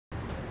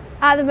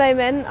At the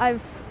moment,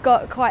 I've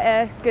got quite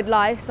a good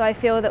life, so I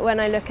feel that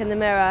when I look in the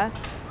mirror,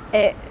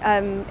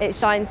 it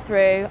shines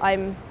through.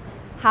 I'm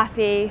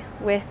happy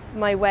with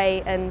my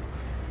weight and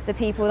the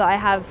people that I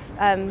have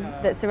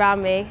that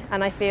surround me,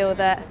 and I feel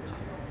that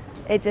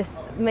it just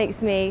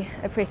makes me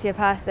a prettier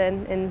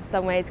person in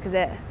some ways because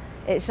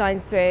it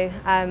shines through.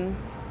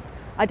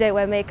 I don't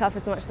wear makeup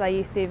as much as I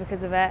used to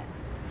because of it,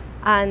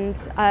 and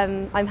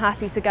I'm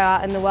happy to go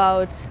out in the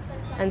world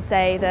and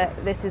say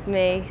that this is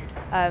me.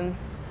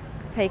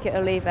 Take it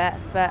or leave it,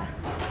 but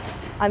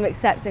I'm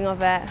accepting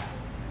of it,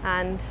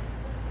 and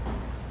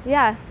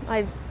yeah,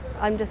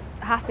 I'm just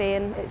happy,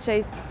 and it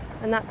shows,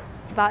 and that's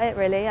about it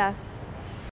really, yeah.